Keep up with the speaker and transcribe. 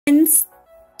Friends,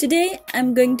 today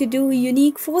I'm going to do a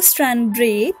unique 4-strand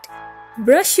braid.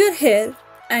 Brush your hair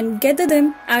and gather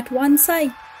them at one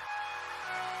side.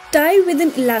 Tie with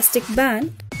an elastic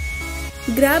band.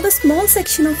 Grab a small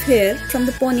section of hair from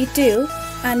the ponytail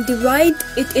and divide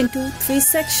it into 3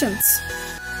 sections.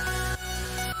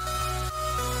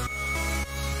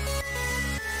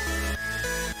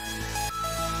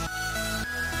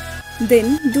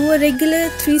 Then do a regular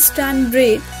 3-strand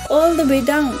braid all the way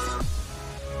down.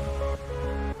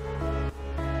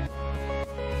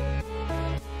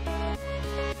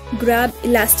 Grab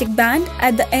elastic band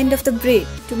at the end of the braid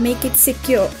to make it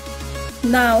secure.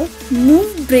 Now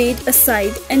move braid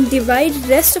aside and divide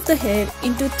rest of the hair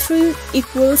into 3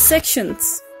 equal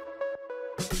sections.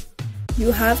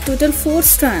 You have total 4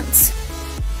 strands.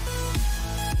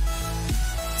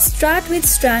 Start with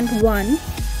strand 1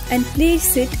 and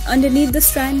place it underneath the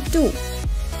strand 2.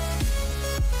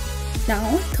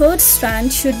 Now 3rd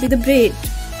strand should be the braid.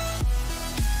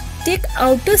 Take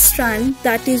outer strand,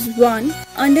 that is 1,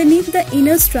 underneath the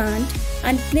inner strand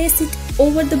and place it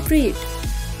over the braid.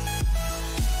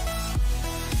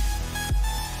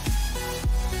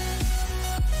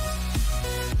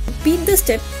 Repeat the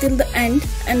step till the end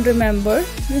and remember,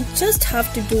 you just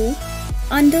have to do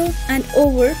under and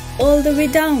over all the way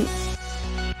down.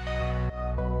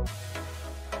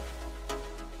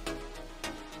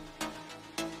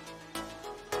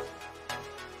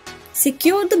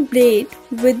 Secure the braid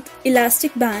with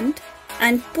elastic band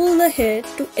and pull the hair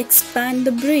to expand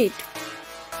the braid.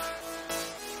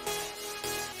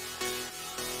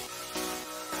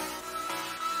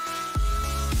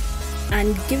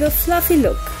 And give a fluffy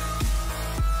look.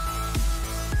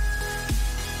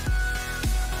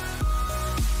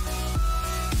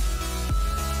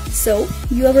 So,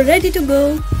 you are ready to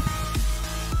go.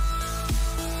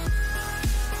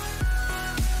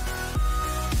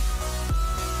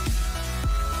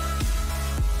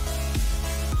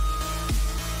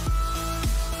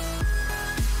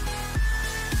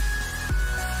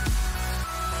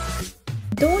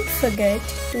 Don't forget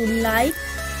to like,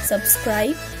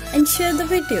 subscribe and share the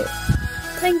video.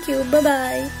 Thank you.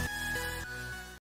 Bye-bye.